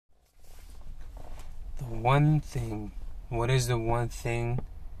one thing. What is the one thing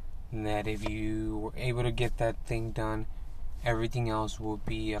that if you were able to get that thing done, everything else will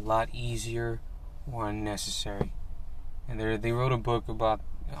be a lot easier or unnecessary? And they wrote a book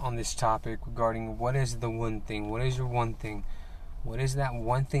on this topic regarding what is the one thing. What is your one thing? What is that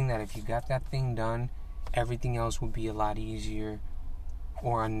one thing that if you got that thing done, everything else will be a lot easier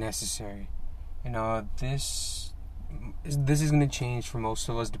or unnecessary? This is going to change for most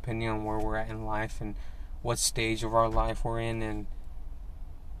of us depending on where we're at in life and what stage of our life we're in and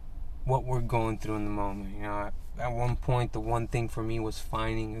what we're going through in the moment. At one point, the one thing for me was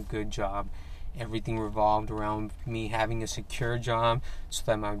finding a good job. Everything revolved around me having a secure job so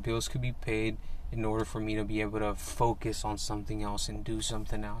that my bills could be paid in order for me to be able to focus on something else and do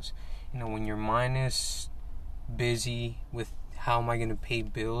something else. When your mind is busy with how am I going to pay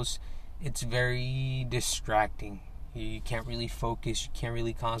bills, it's very distracting. You can't really focus, you can't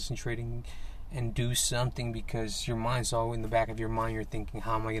really concentrate and do something because your mind's all in the back of your mind. You're thinking,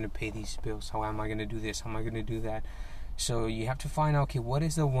 how am I going to pay these bills? How am I going to do this? How am I going to do that? So you have to find out, okay, what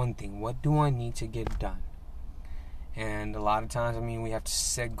is the one thing? What do I need to get done? And a lot of times, we have to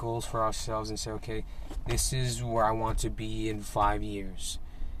set goals for ourselves and say, okay, this is where I want to be in 5 years.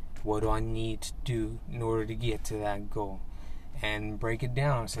 What do I need to do in order to get to that goal? And break it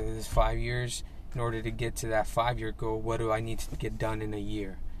down. So this is 5 years. In order to get to that 5-year goal, what do I need to get done in a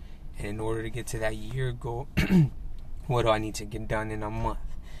year? And in order to get to that year goal, what do I need to get done in a month?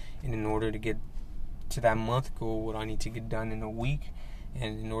 And in order to get to that month goal, what do I need to get done in a week?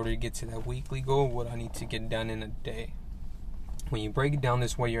 And in order to get to that weekly goal, what do I need to get done in a day? When you break it down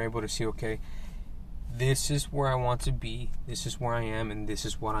this way, you're able to see, okay, this is where I want to be, this is where I am, and this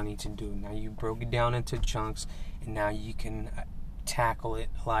is what I need to do. Now you broke it down into chunks, and now you can tackle it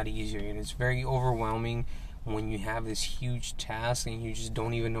a lot easier. And it's very overwhelming when you have this huge task and you just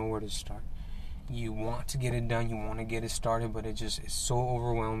don't even know where to start. You want to get it done, you want to get it started, but it's so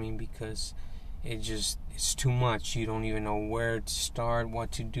overwhelming because it's too much. You don't even know where to start,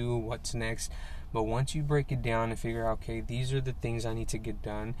 what to do, what's next. But once you break it down and figure out, okay, these are the things I need to get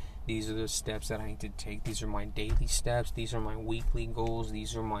done, these are the steps that I need to take, these are my daily steps, these are my weekly goals,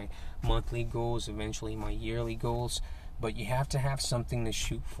 these are my monthly goals, eventually my yearly goals. But you have to have something to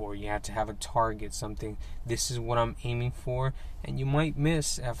shoot for. You have to have a target, something, this is what I'm aiming for. And you might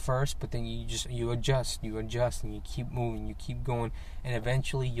miss at first, but then you adjust, and you keep moving, you keep going, and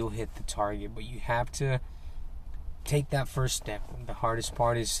eventually you'll hit the target. But you have to take that first step. The hardest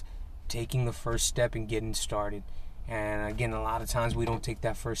part is taking the first step and getting started. And again, a lot of times we don't take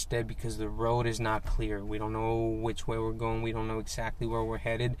that first step because the road is not clear. We don't know which way we're going. We don't know exactly where we're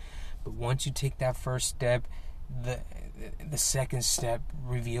headed. But once you take that first step, the second step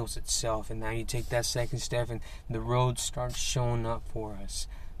reveals itself, and now you take that second step and the road starts showing up for us.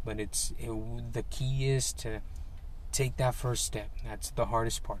 But the key is to take that first step. That's the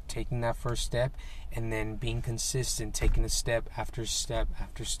hardest part, taking that first step and then being consistent, taking a step after step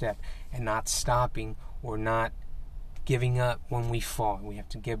after step, and not stopping or not giving up when we fall. We have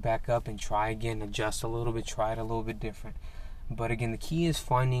to get back up and try again, adjust a little bit, try it a little bit different. But again, the key is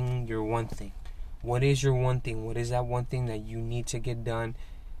finding your one thing. What is your one thing? What is that one thing that you need to get done,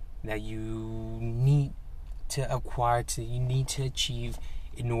 that you need to acquire, you need to achieve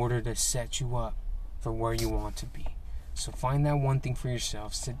in order to set you up for where you want to be? So find that one thing for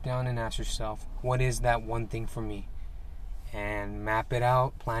yourself. Sit down and ask yourself, what is that one thing for me? And map it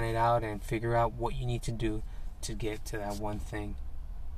out, plan it out, and figure out what you need to do to get to that one thing.